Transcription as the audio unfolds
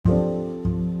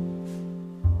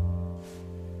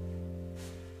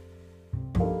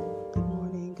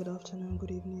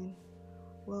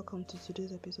welcome to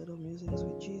today's episode of Musings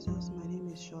with Jesus. My name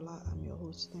is Shola. I'm your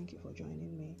host. Thank you for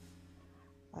joining me.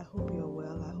 I hope you're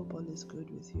well. I hope all is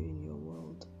good with you in your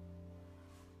world.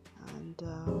 And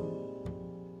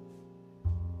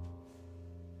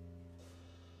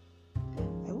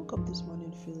I woke up this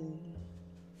morning feeling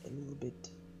a little bit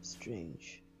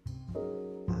strange,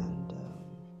 and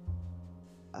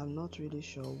I'm not really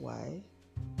sure why,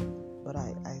 but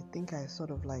I think I sort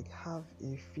of like have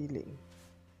a feeling.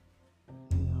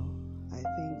 I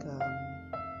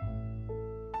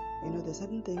think there's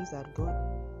certain things that God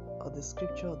or the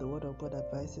scripture or the word of God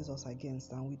advises us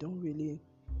against, and we don't really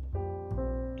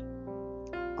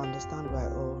understand why,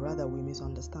 or rather we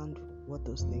misunderstand what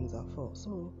those things are for.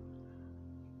 So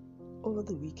over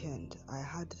the weekend I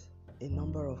had a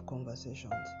number of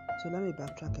conversations. So let me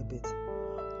backtrack a bit.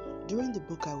 During the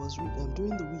book I was reading,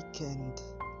 during the weekend,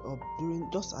 or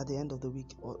just at the end of the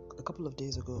week, or a couple of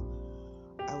days ago,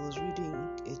 I was reading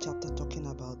a chapter talking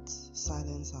about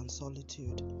silence and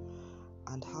solitude,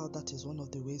 and how that is one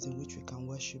of the ways in which we can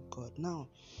worship God. Now,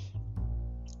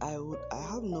 I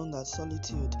have known that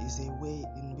solitude is a way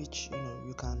in which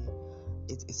you can.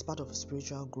 It's part of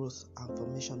spiritual growth and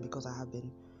formation, because I have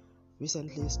been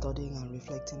recently studying and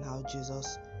reflecting how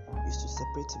Jesus used to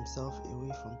separate himself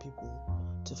away from people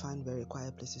to find very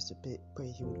quiet places to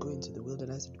pray. He would go into the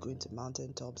wilderness, he would go into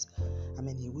mountaintops.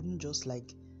 He wouldn't just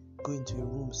like go into a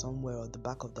room somewhere or the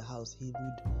back of the house. He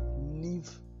would leave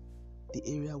the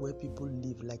area where people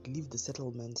live, like leave the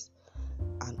settlements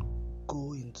and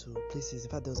go into places.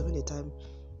 In fact, there was even a time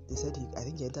they said I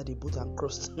think he entered a boat and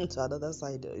crossed to another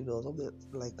side, something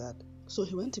like that. So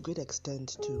he went to great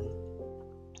extent to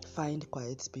find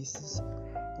quiet spaces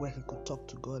where he could talk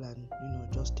to God and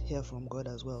just hear from God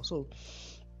as well. So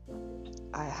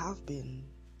I have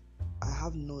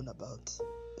known about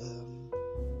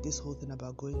this whole thing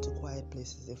about going to quiet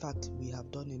places. In fact, we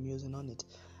have done a musing on it.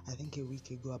 I think a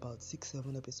week ago, about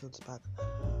 6-7 episodes back,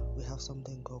 we have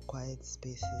something called Quiet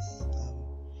Spaces,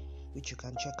 which you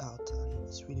can check out, and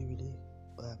it's really, really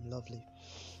lovely.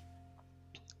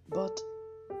 But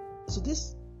so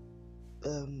this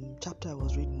chapter I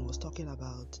was reading was talking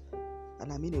about,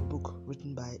 and I mean a book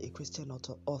written by a Christian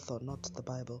author, not the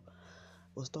Bible,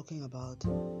 was talking about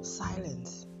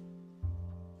silence.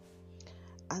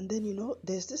 And then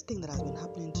there's this thing that has been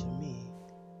happening to me.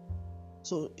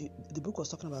 So the book was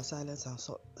talking about silence and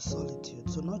solitude.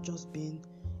 So not just being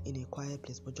in a quiet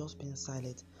place, but just being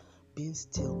silent, being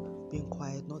still, being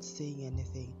quiet, not saying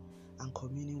anything, and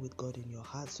communing with God in your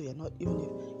heart. So you're not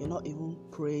even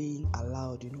praying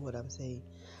aloud. You know what I'm saying?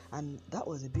 And that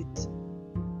was a bit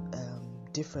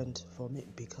different for me,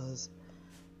 because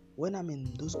when I'm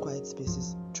in those quiet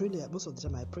spaces, truly most of the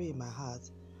time I pray in my heart,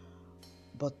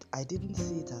 but I didn't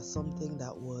see it as something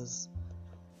that was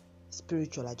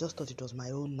spiritual. I just thought it was my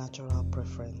own natural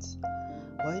preference.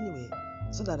 But anyway,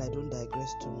 so that I don't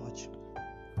digress too much,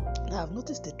 now I've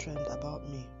noticed a trend about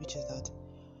me, which is that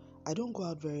I don't go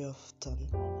out very often.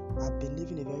 I've been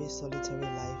living a very solitary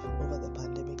life over the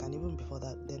pandemic, and even before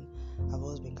that, then I've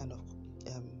always been kind of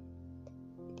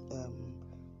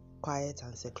quiet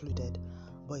and secluded.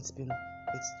 But it's been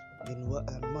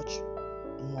much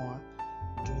more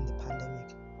during the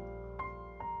pandemic.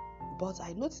 But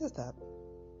I noticed that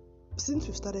since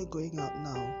we've started going out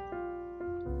now,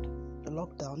 the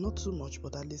lockdown, not too much,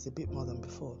 but at least a bit more than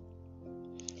before,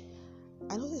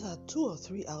 I noticed that 2 or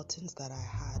 3 outings that I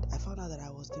had, I found out that I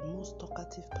was the most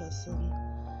talkative person.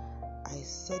 I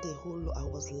said a whole lot. I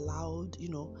was loud,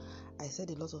 I said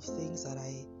a lot of things that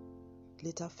I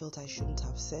later felt I shouldn't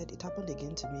have said. It happened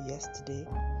again to me yesterday.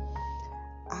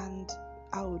 And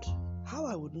how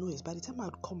I would know is by the time I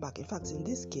would come back. In fact, in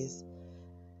this case,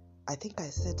 I think I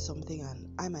said something,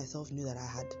 and I myself knew that I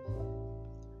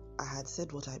had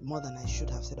said more than I should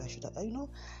have said.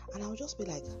 And I would just be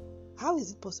like, how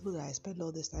is it possible that I spend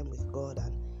all this time with God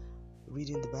and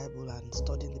reading the Bible and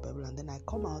studying the Bible, and then I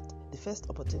come out, the first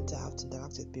opportunity I have to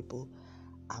interact with people,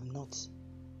 I'm not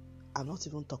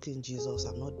even talking Jesus.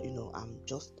 I'm not, I'm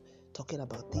just talking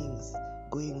about things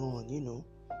going on,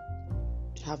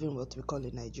 having what we call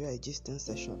in Nigeria a gisting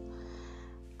session.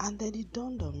 And then it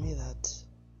dawned on me that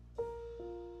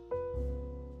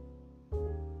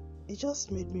it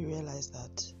just made me realize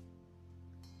that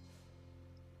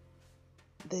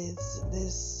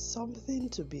there's something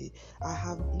to be. I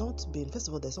have not been. First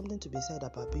of all, there's something to be said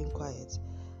about being quiet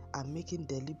and making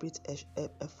deliberate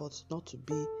efforts not to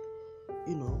be,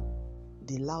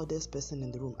 the loudest person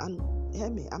in the room. And hear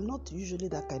me, I'm not usually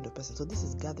that kind of person. So this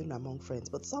is gathering among friends.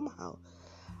 But somehow,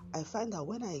 I find that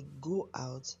when I go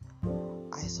out,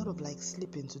 I sort of like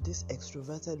slip into this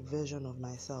extroverted version of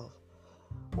myself,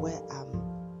 where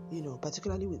I'm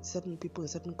particularly with certain people in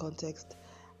certain context.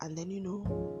 And then,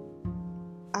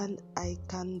 and I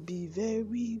can be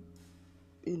very,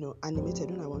 animated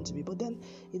when I want to be, but then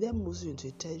it then moves you into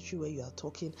a territory where you are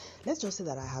talking. Let's just say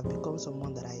that I have become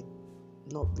someone that I'm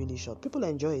not really sure. People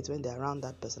enjoy it when they're around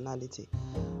that personality,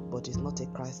 but it's not a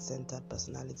Christ-centered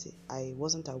personality. I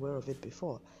wasn't aware of it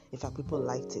before. In fact, people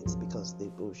liked it because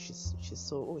she's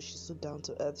so down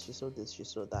to earth, she's so this, she's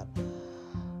so that.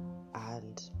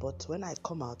 But when I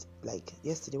come out, like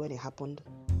yesterday when it happened,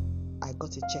 I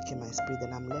got a check in my spirit,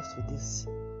 and I'm left with this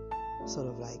sort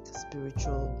of like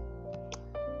spiritual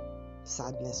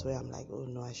sadness where I'm like, oh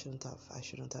no, I shouldn't have,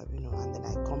 and then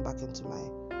I come back into my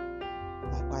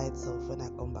quiet self when I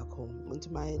come back home,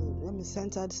 into my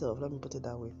centered self, let me put it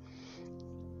that way.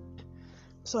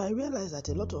 So I realized that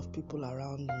a lot of people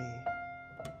around me,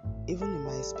 even in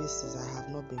my spaces, I have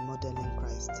not been modeling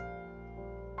Christ.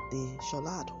 The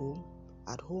Shola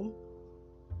at home,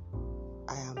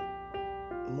 I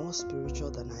am more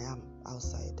spiritual than I am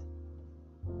outside.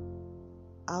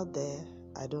 Out there,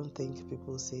 I don't think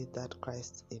people see that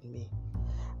Christ in me,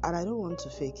 and I don't want to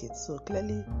fake it. So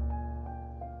clearly,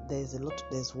 there's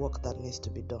work that needs to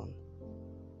be done,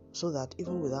 so that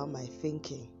even without my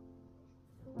thinking,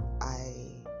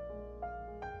 I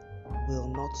will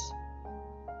not,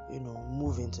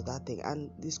 move into that thing.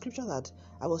 And the scripture that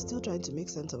I was still trying to make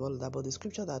sense of all of that, but the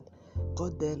scripture that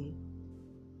God then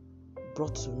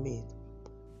brought to me,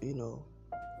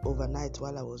 overnight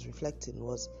while I was reflecting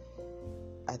was,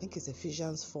 I think it's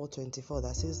Ephesians 4:24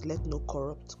 that says, "Let no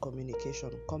corrupt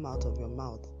communication come out of your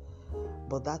mouth,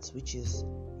 but that which is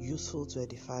useful to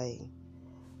edifying,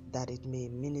 that it may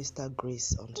minister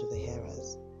grace unto the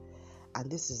hearers."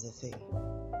 And this is the thing.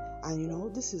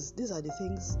 And these are the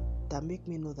things that make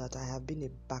me know that I have been a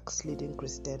backsliding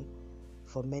Christian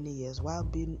for many years, while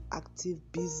being active,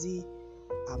 busy,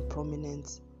 and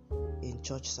prominent in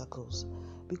church circles.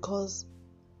 Because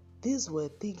these were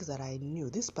things that I knew.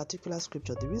 This particular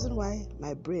scripture, the reason why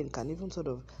my brain can even sort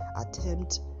of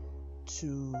attempt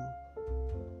to,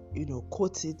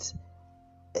 quote it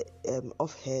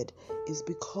off head, is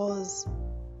because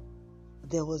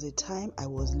there was a time I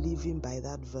was living by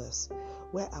that verse,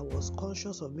 where I was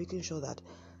conscious of making sure that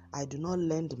I do not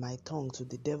lend my tongue to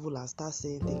the devil and start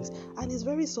saying things. And it's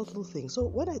very subtle things. So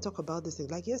when I talk about this thing,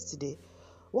 like yesterday,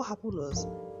 what happened was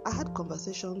I had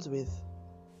conversations with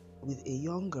a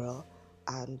young girl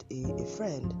and a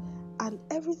friend, and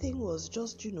everything was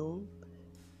just,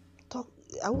 talk.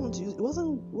 I won't use, it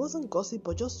wasn't gossip,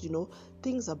 but just,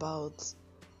 things about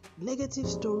negative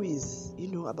stories,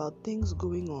 about things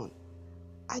going on.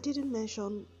 I didn't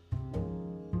mention,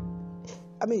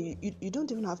 you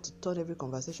don't even have to turn every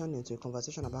conversation into a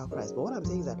conversation about Christ. But what I'm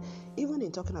saying is that even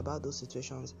in talking about those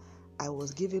situations, I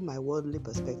was giving my worldly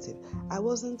perspective. I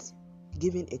wasn't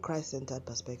giving a Christ-centered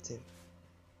perspective.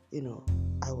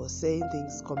 I was saying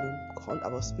things I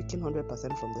was speaking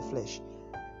 100% from the flesh.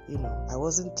 I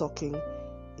wasn't talking,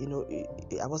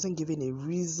 I wasn't giving a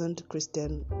reasoned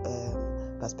Christian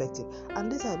perspective.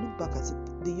 And later I look back at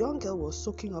it, the young girl was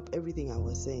soaking up everything I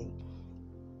was saying.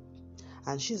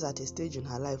 And she's at a stage in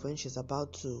her life when she's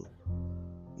about to,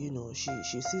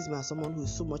 she sees me as someone who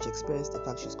is so much experienced. In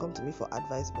fact, she's come to me for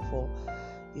advice before,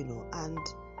 and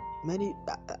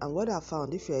what I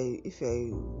found, if you're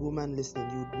a woman listening,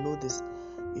 you know this,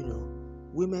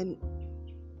 women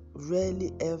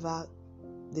rarely ever,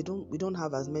 we don't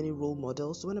have as many role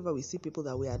models. So whenever we see people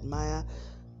that we admire,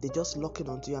 they just locking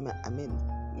onto you.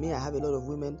 I have a lot of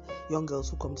women, young girls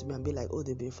who come to me and be like, oh,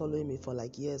 they've been following me for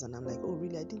like years, and I'm like, oh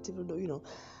really, I didn't even know,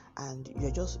 and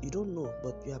you don't know,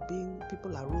 but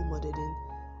people are role modeling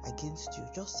against you,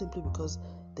 just simply because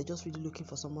they're just really looking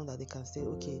for someone that they can say,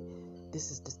 okay,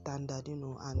 this is the standard,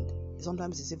 and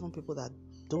sometimes it's even people that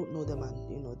don't know them,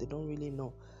 and they don't really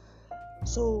know.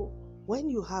 So when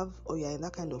you have, or you're in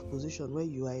that kind of position where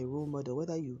you are a role model,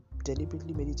 whether you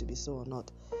deliberately made it to be so or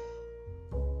not,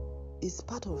 it's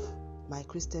part of my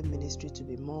Christian ministry to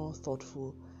be more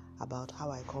thoughtful about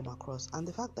how I come across. And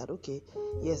the fact that, okay,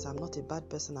 yes, I'm not a bad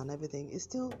person and everything, it's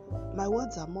still, my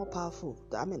words are more powerful.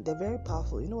 They're very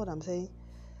powerful. You know what I'm saying?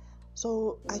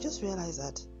 So I just realized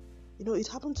that, it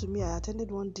happened to me. I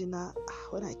attended one dinner.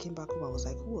 When I came back home, I was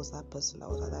like, who was that person that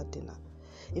was at that dinner?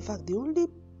 In fact, the only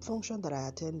function that I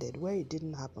attended where it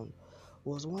didn't happen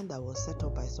was one that was set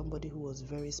up by somebody who was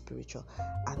very spiritual,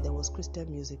 and there was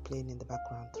Christian music playing in the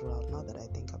background throughout, now that I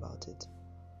think about it.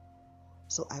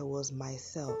 So I was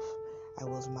myself. I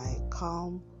was my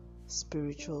calm,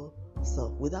 spiritual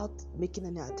self without making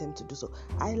any attempt to do so.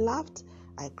 I laughed,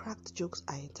 I cracked jokes,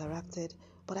 I interacted,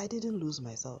 but I didn't lose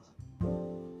myself.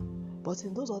 But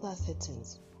in those other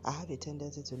settings, I have a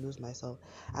tendency to lose myself.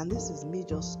 And this is me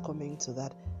just coming to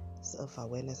that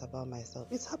self-awareness about myself.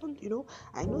 It's happened,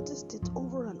 I noticed it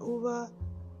over and over,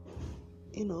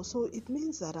 so it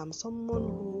means that I'm someone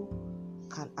who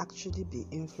can actually be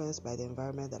influenced by the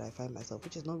environment that I find myself,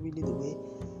 which is not really the way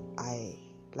I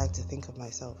like to think of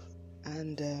myself.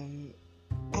 And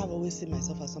I've always seen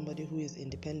myself as somebody who is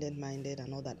independent-minded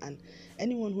and all that. And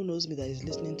anyone who knows me that is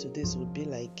listening to this would be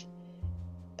like,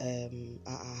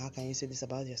 how can you say this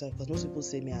about yourself? Because most people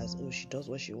say me as, oh, she does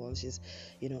what she wants. She's,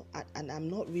 and I'm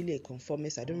not really a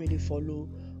conformist. I don't really follow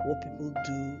what people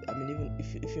do. I mean, even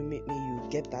if you meet me, you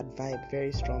get that vibe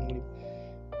very strongly.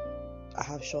 I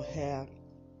have short hair.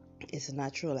 It's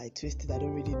natural. I twist it. I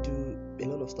don't really do a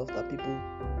lot of stuff that people.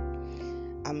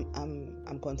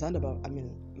 I'm concerned about. I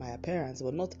mean, my appearance,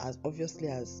 but not as obviously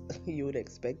as you would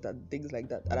expect, and things like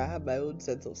that. And I have my own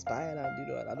sense of style, and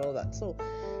and all that. So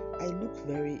I look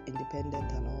very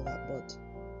independent and all that, but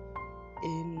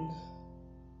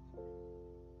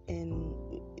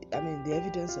the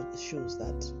evidence shows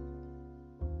that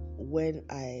when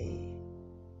I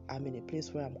am in a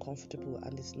place where I'm comfortable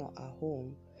and it's not at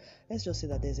home, let's just say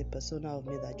that there's a persona of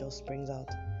me that just springs out,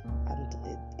 and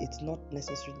it's not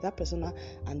necessarily that persona.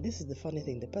 And this is the funny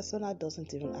thing: the persona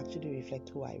doesn't even actually reflect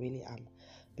who I really am,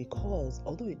 because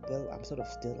although I'm sort of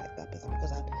still like that person,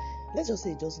 because let's just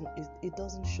say it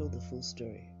doesn't show the full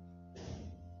story.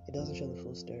 It doesn't show the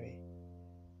full story.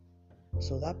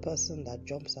 So that person that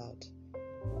jumps out,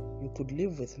 you could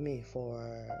live with me for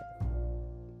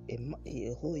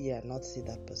a whole year and not see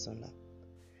that persona.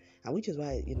 And which is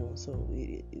why, so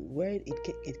where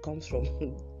it comes from,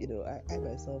 I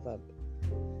myself,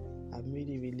 I'm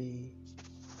really, really,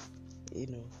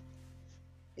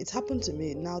 it's happened to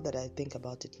me now that I think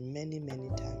about it many, many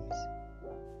times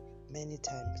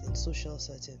in social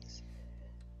settings.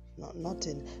 Not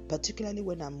in, particularly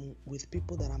when I'm with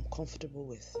people that I'm comfortable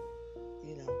with,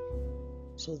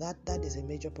 So that is a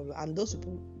major problem. And those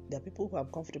people, they're people who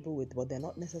I'm comfortable with, but they're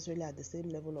not necessarily at the same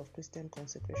level of Christian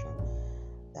consecration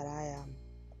that I am,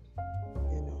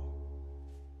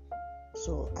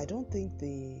 So I don't think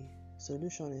the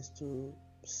solution is to,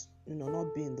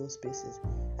 not be in those spaces.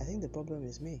 I think the problem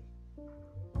is me.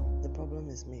 The problem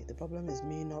is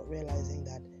me not realizing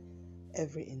that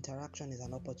every interaction is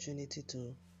an opportunity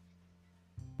to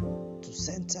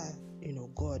center,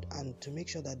 God, and to make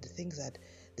sure that the things that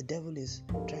the devil is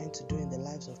trying to do in the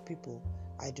lives of people,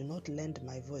 I do not lend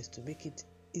my voice to make it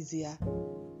easier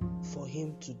for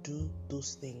him to do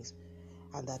those things.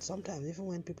 And that sometimes, even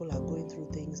when people are going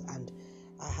through things and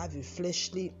I have a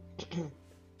fleshly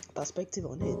perspective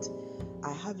on it,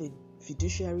 I have a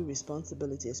fiduciary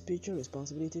responsibility, a spiritual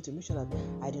responsibility to make sure that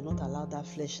I do not allow that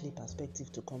fleshly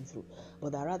perspective to come through.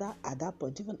 But I rather, at that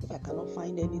point, even if I cannot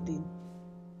find anything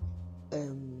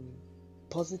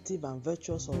positive and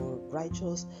virtuous or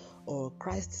righteous or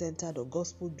Christ-centered or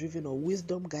gospel-driven or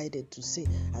wisdom-guided to say,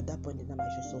 at that point in time I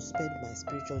should suspend my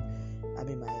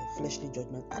fleshly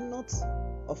judgment and not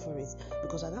offer it,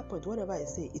 because at that point whatever I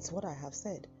say, it's what I have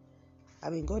said.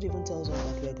 God even tells us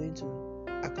that we are going to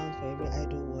account for every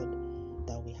idle word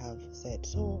that we have said.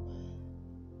 So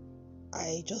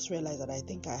I just realized that I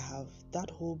think I have that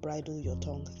whole bridle your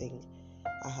tongue thing.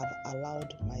 I have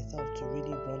allowed myself to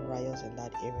really run riots in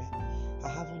that area. I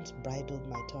haven't bridled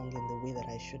my tongue in the way that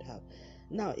I should have.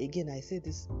 Now, again, I say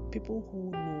this, people who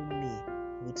know me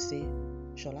would say,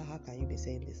 Shola, how can you be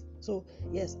saying this? So,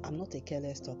 yes, I'm not a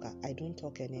careless talker. I don't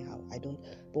talk anyhow.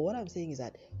 But what I'm saying is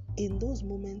that in those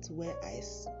moments where I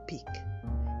speak,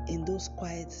 in those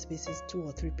quiet spaces, 2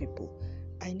 or 3 people,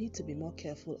 I need to be more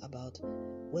careful about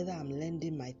whether I'm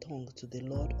lending my tongue to the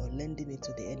Lord or lending it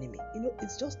to the enemy.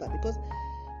 It's just that, because,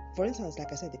 for instance,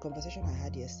 like I said, the conversation I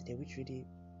had yesterday, which really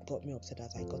got me upset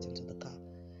as I got into the car,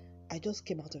 I just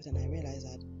came out of it and I realized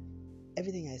that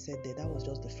everything I said there, that was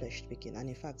just the flesh speaking. And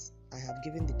in fact, I have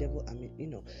given the devil,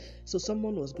 so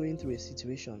someone was going through a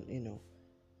situation,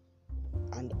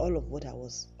 and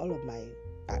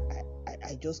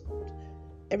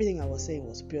everything I was saying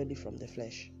was purely from the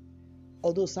flesh.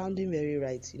 Although sounding very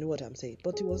right, you know what I'm saying,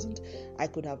 but it wasn't. I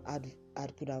could have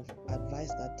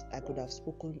advised that, I could have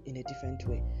spoken in a different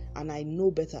way, and I know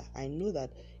better. I know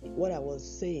that what I was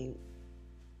saying,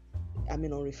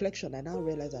 on reflection, I now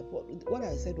realize that what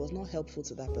I said was not helpful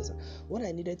to that person. What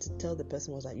I needed to tell the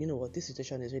person was that, this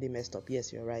situation is really messed up.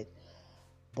 Yes, you're right,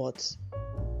 but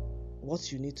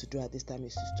what you need to do at this time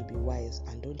is just to be wise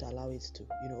and don't allow it to,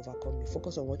 overcome you.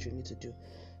 Focus on what you need to do.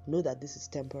 Know that this is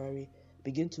temporary.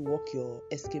 Begin to walk your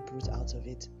escape route out of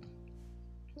it,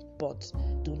 but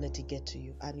don't let it get to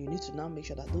you. And you need to now make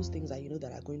sure that those things that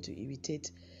that are going to irritate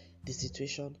the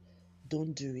situation,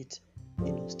 don't do it.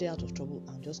 stay out of trouble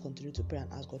and just continue to pray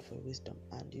and ask God for wisdom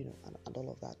and and all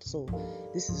of that. So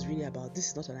this is really about, this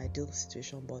is not an ideal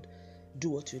situation, but do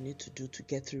what you need to do to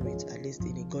get through it, at least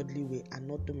in a godly way, and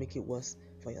not to make it worse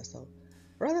for yourself.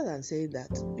 Rather than saying that,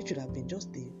 it should have been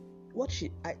just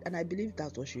and I believe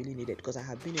that's what she really needed, because I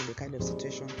have been in the kind of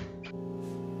situation.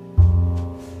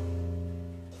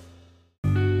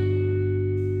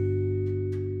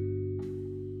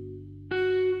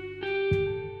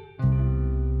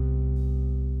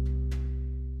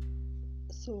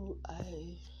 So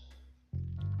I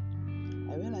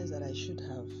realized that I should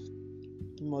have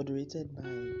moderated my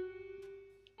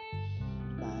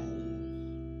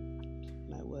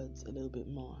words a little bit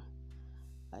more.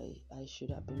 I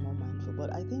should have been more mindful,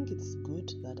 but I think it's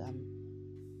good that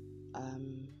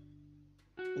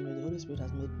the Holy Spirit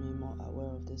has made me more aware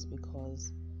of this,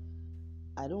 because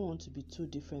I don't want to be two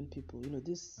different people.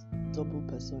 This double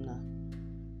persona,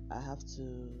 I have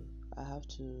to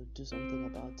do something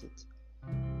about it.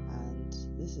 And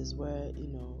this is where,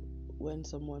 when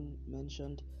someone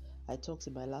mentioned, I talked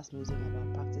in my last music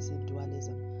about practicing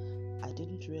dualism, I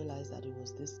didn't realize that it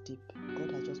was this deep.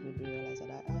 God had just made me realize that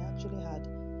I actually had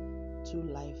two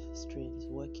life streams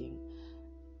working.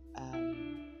 I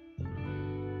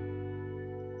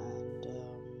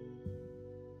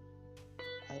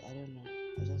don't know.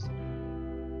 I just don't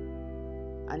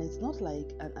know. And it's not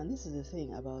like, and this is the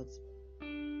thing about,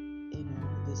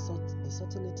 the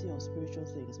subtlety of spiritual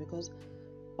things, because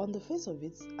on the face of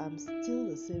it, I'm still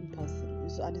the same person.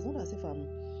 So, and it's not as if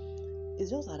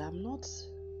it's just that I'm not.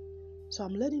 So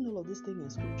I'm learning all of these things in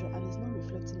scripture, and it's not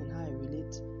reflecting in how I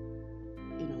relate,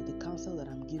 the counsel that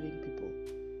I'm giving people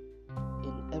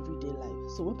in everyday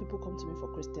life. So when people come to me for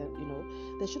Christian,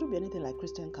 there shouldn't be anything like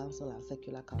Christian counsel and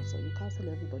secular counsel. You counsel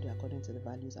everybody according to the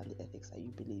values and the ethics that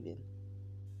you believe in.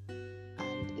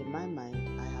 And in my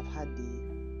mind, I have had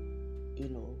the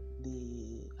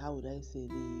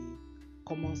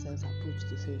common sense approach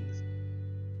to things,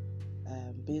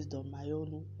 based on my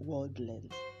own world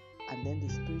lens, and then the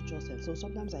spiritual sense. So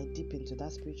sometimes I dip into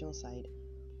that spiritual side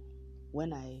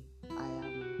when I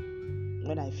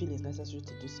feel it's necessary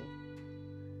to do so.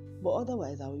 But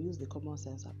otherwise, I will use the common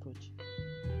sense approach,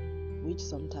 which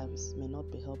sometimes may not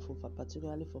be helpful,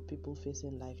 particularly for people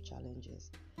facing life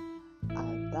challenges.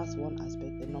 And that's one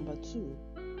aspect. And number two,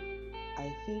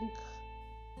 I think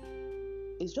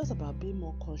it's just about being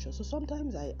more conscious. So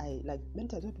sometimes I like, many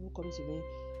times when people come to me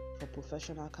for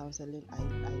professional counseling,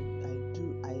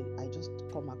 I just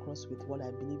come across with what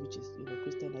I believe, which is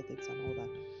Christian ethics and all that.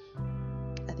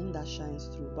 I think that shines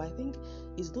through. But I think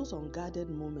it's those unguarded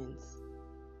moments,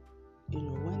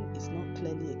 when it's not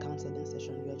clearly a counseling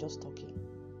session, we are just talking.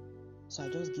 So I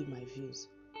just give my views,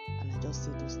 and I just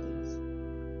say those things,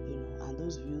 and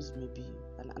those views may be,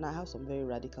 and I have some very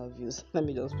radical views. Let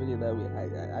me just put it that way.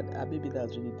 I maybe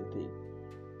that's really the thing.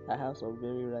 I have some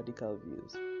very radical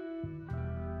views,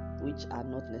 which are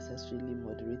not necessarily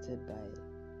moderated by,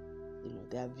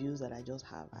 they are views that I just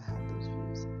have. I have those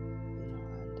views, and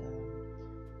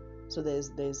so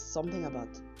there's something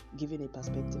about giving a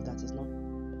perspective that is not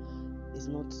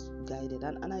guided,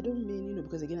 and I don't mean,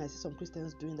 because again, I see some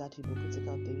Christians doing that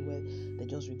hypocritical thing where they're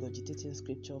just regurgitating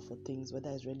scripture for things,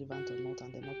 whether it's relevant or not,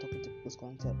 and they're not talking to people's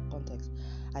context.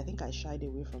 I think I shied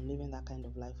away from living that kind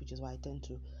of life, which is why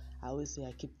I always say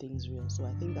I keep things real. So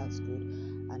I think that's good,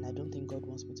 and I don't think God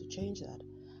wants me to change that.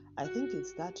 I think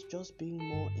it's that, just being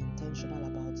more intentional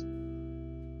about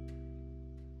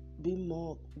being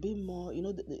more,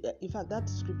 in fact, that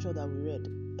scripture that we read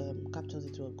captures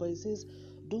it well, because it says,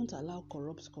 don't allow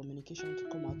corrupt communication to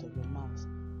come out of your mouth,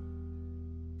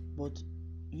 but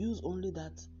use only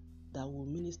that will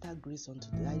minister grace unto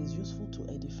that is useful to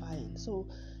edifying. So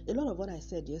a lot of what I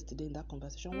said yesterday in that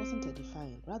conversation wasn't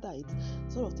edifying. Rather, it's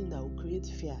sort of thing that will create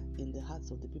fear in the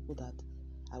hearts of the people that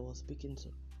I was speaking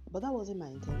to. But that wasn't my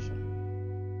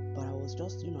intention. But I was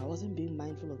just, I wasn't being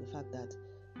mindful of the fact that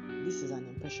this is an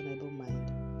impressionable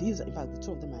mind. In fact, the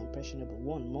two of them are impressionable.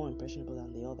 One more impressionable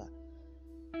than the other.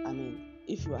 I mean,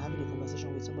 if you are having a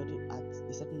conversation with somebody at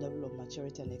a certain level of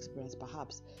maturity and experience,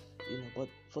 perhaps, but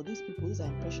for these people, these are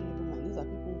impressionable minds. These are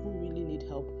people who really need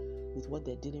help with what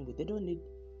they're dealing with. They don't need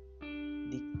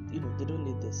they don't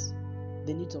need this.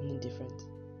 They need something different.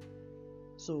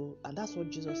 So, and that's what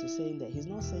Jesus is saying there. He's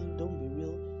not saying don't be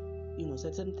real.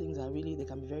 Certain things are really, they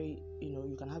can be very,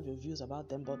 you can have your views about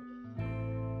them, but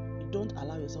don't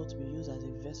allow yourself to be used as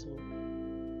a vessel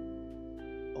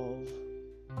of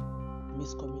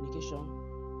miscommunication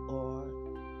or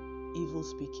evil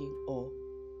speaking or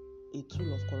a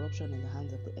tool of corruption in the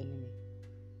hands of the enemy.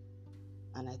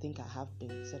 And I think I have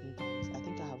been certain times. I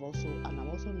think I have also, and I'm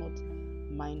also not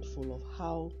mindful of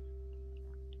how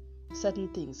certain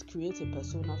things create a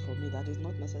persona for me that is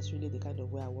not necessarily the kind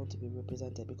of way I want to be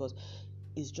represented, because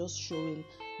it's just showing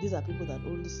these are people that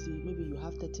only see, maybe you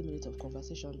have 30 minutes of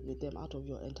conversation with them out of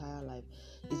your entire life.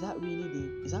 Is that 30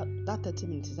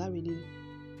 minutes, is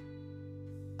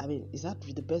that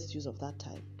the best use of that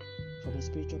time from a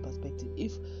spiritual perspective?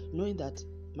 If knowing that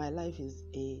my life is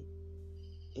a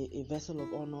vessel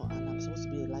of honor and I'm supposed to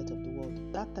be the light of the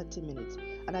world, that 30 minutes,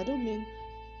 and I don't mean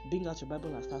bring out your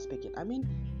Bible and start speaking, I mean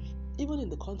even in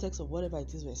the context of whatever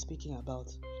it is we're speaking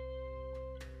about,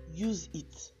 use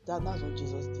it. That's what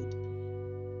Jesus did.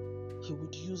 He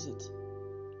would use it.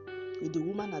 With the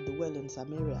woman at the well in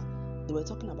Samaria, they were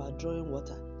talking about drawing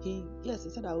water. He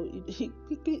said he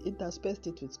quickly interspersed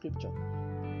it with scripture,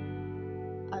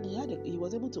 and he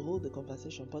was able to hold the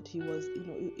conversation. But he was,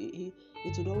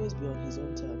 it would always be on his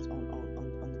own terms,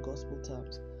 on the gospel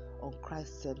terms, on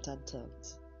Christ-centered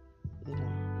terms,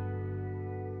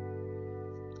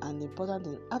 And the important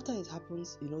thing, after it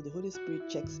happens, the Holy Spirit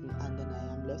checks me, and then I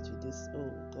am left with this,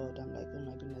 oh God, I'm like, oh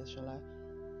my goodness, shall I?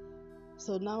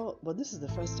 So now, but this is the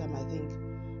first time I think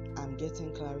I'm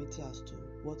getting clarity as to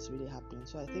what's really happening.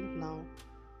 So I think now,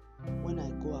 when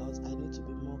I go out, I need to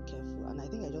be more careful. And I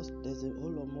think there's a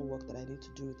whole lot more work that I need to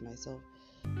do with myself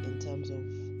in terms of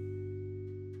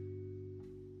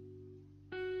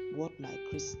what my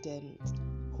Christian,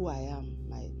 who I am,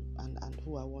 and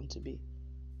who I want to be.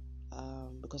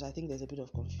 Because I think there's a bit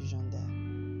of confusion there,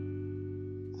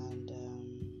 and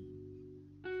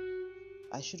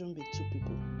I shouldn't be two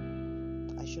people.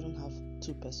 I shouldn't have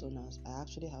two personas. I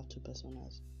actually have two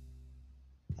personas.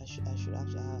 I should actually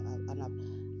have,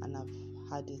 and I've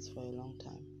had it for a long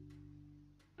time.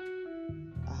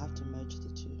 I have to merge the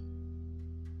two.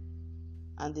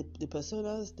 And the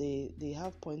personas, they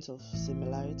have points of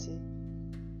similarity,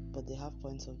 but they have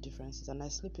points of differences, and I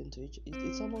slip into it.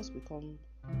 It's almost become,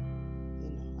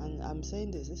 and I'm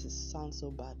saying this sounds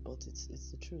so bad, but it's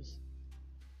the truth.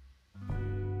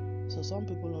 So some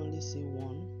people only see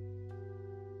one.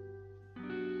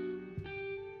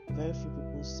 Very few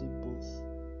people see both.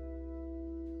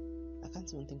 I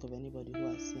can't even think of anybody who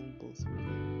has seen both,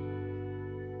 really.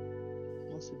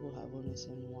 Most people have only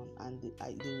seen one, and they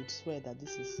would swear that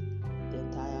this is the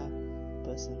entire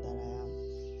person that I am.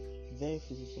 Very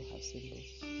few people have seen both.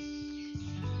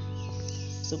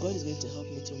 So God is going to help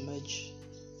me to merge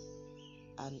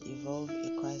and evolve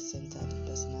a Christ-centered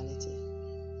personality,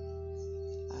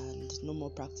 and no more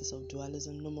practice of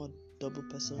dualism, no more double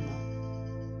persona.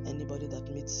 Anybody that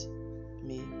meets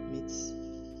me meets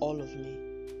all of me,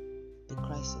 the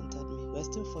Christ-centered me. We're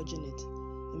still forging it.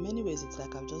 In many ways, it's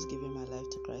like I've just given my life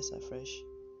to Christ afresh,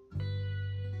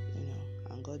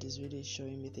 and God is really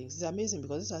showing me things. It's amazing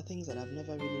because these are things that I've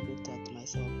never really looked at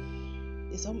myself.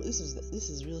 This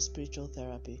is real spiritual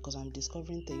therapy, because I'm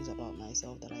discovering things about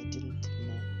myself that I didn't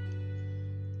know,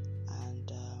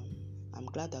 and I'm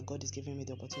glad that God is giving me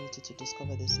the opportunity to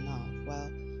discover this now, while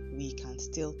we can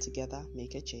still together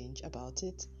make a change about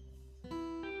it.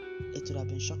 It would have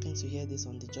been shocking to hear this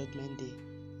on the judgment day,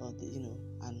 or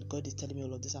and God is telling me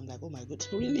all of this. I'm like, oh my God,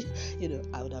 really?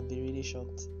 I would have been really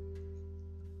shocked.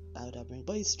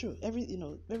 But it's true.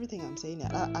 Everything I'm saying,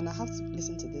 and I have to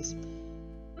listen to this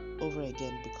over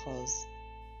again, because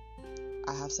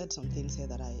I have said some things here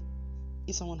that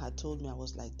if someone had told me I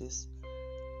was like this,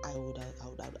 I'd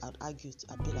argue.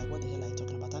 I'd be like, what the hell are you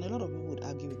talking about? And a lot of people would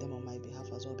argue with them on my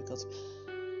behalf as well, because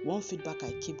one feedback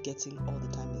I keep getting all the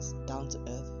time is down to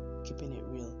earth, keeping it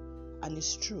real. And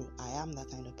it's true, I am that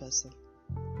kind of person.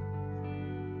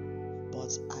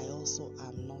 But I also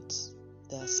am not.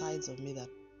 There are sides of me that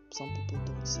some people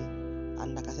don't see.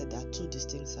 And like I said, there are two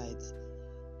distinct sides.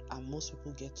 And most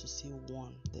people get to see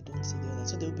one. They don't see the other.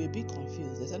 So they'll be a bit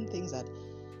confused. There's some things that,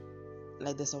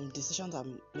 like there's some decisions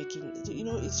I'm making.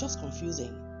 It's just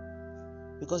confusing.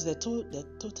 Because they're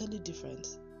totally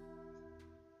different.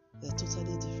 They're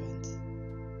totally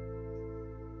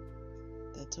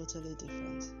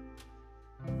different.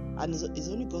 And it's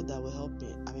only God that will help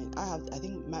me.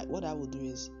 What I will do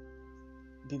is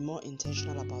be more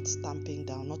intentional about stamping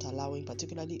down, not allowing,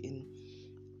 particularly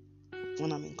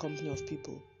when I'm in company of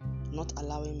people, not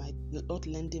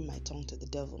lending my tongue to the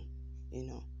devil,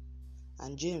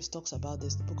 And James talks about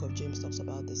this, the book of James talks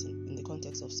about this in the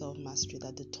context of self-mastery,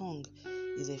 that the tongue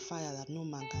is a fire that no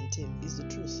man can tame. It's the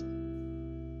truth.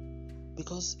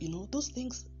 Because, those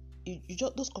things,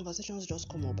 those conversations just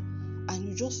come up,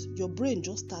 and your brain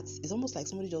just starts. It's almost like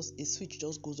a switch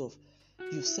just goes off.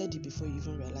 You've said it before you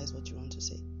even realize what you want to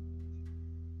say.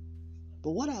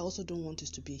 But what I also don't want is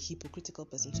to be a hypocritical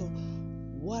person. So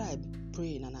what I'm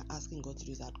praying and I'm asking God to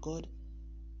do is that, God,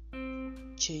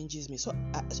 changes me. So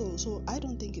I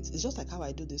don't think it's just like how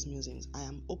I do these musings. I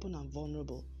am open and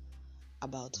vulnerable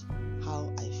about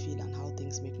how I feel and how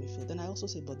things make me feel. Then I also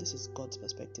say, but this is God's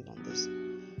perspective on this.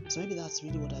 So maybe that's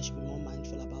really what I should be more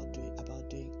mindful about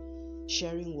doing.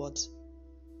 Sharing what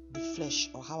the flesh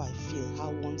or how I feel,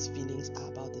 how one's feelings are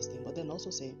about this thing, but then also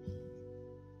saying,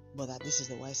 but that this is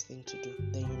the wise thing to do.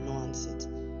 Then you nuance it,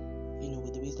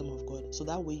 with the wisdom of God. So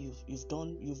that way you're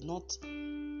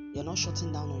not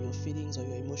shutting down on your feelings or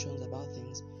your emotions about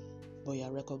things, but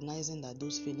you're recognizing that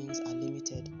those feelings are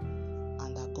limited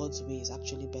and that God's way is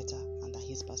actually better and that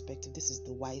His perspective, this is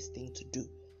the wise thing to do,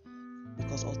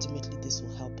 because ultimately this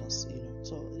will help us,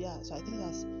 So I think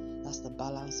that's the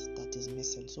balance that is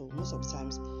missing. So most of the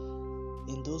times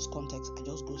in those contexts, I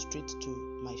just go straight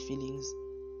to my feelings,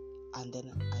 and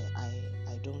then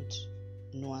I don't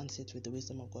nuance it with the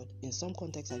wisdom of God. In some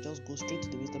contexts, I just go straight to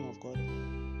the wisdom of God.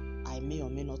 I may or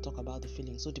may not talk about the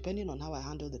feelings. So depending on how I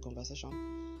handle the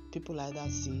conversation, people either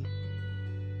see,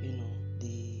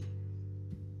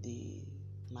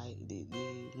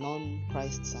 the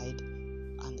non-Christ side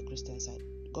and the Christian side.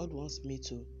 God wants me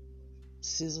to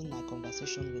season my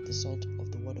conversation with the salt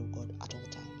of the Word of God at all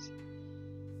times.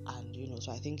 And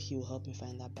so I think He will help me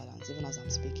find that balance. Even as I'm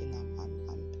speaking, I'm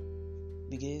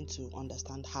beginning to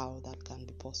understand how that can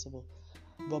be possible.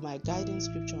 But my guiding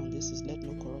scripture on this is, let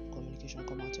no corrupt communication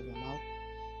come out of your mouth,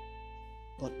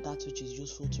 but that which is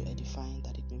useful to edifying,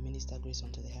 that it may minister grace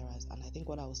unto the hearers. And I think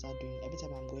what I will start doing every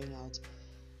time I'm going out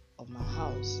of my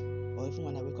house, or even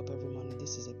when I wake up every morning,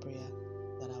 this is a prayer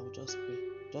that I will just pray,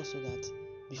 just so that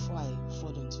before I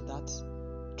fall into that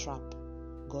trap,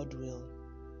 God will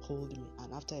hold me,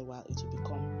 and after a while it will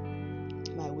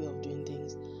become my way of doing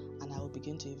things, and I will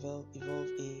begin to evolve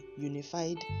a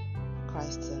unified,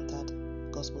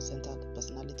 Christ-centered, gospel-centered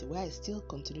personality, where I still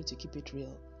continue to keep it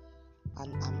real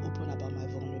and I'm open about my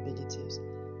vulnerabilities,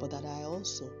 but that I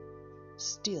also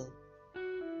still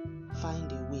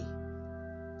find a way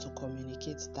to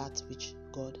communicate that which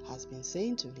God has been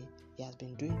saying to me, He has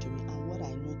been doing to me, and what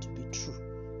I know to be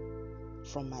true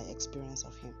from my experience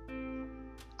of Him,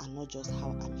 and not just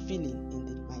how I'm feeling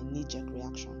in my knee-jerk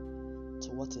reaction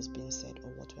to what is being said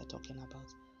or what we're talking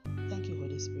about. Thank you,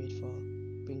 Holy Spirit, for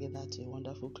bringing that to a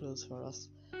wonderful close for us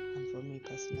and for me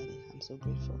personally. I'm so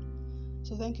grateful.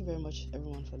 So thank you very much,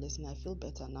 everyone, for listening. I feel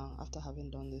better now after having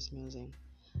done this musing.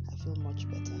 I feel much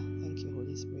better. Thank you,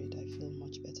 Holy Spirit. I feel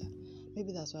much better.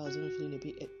 Maybe that's why I was even feeling a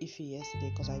bit iffy yesterday,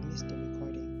 because I missed the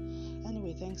recording.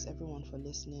 Anyway, thanks everyone for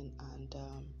listening, and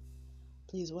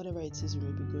please, whatever it is you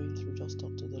may be going through, just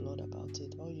talk to the Lord about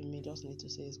it. All you may just need to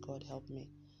say is, God help me.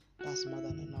 That's more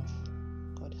than enough.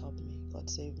 God help me. God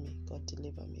save me. God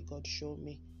deliver me. God show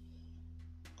me.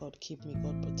 God keep me.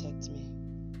 God protect me.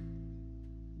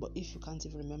 But if you can't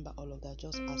even remember all of that,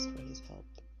 just ask for His help.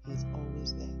 He's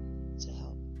always there to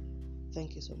help.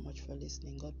 Thank you so much for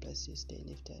listening. God bless you. Stay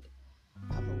lifted.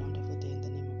 Have a wonderful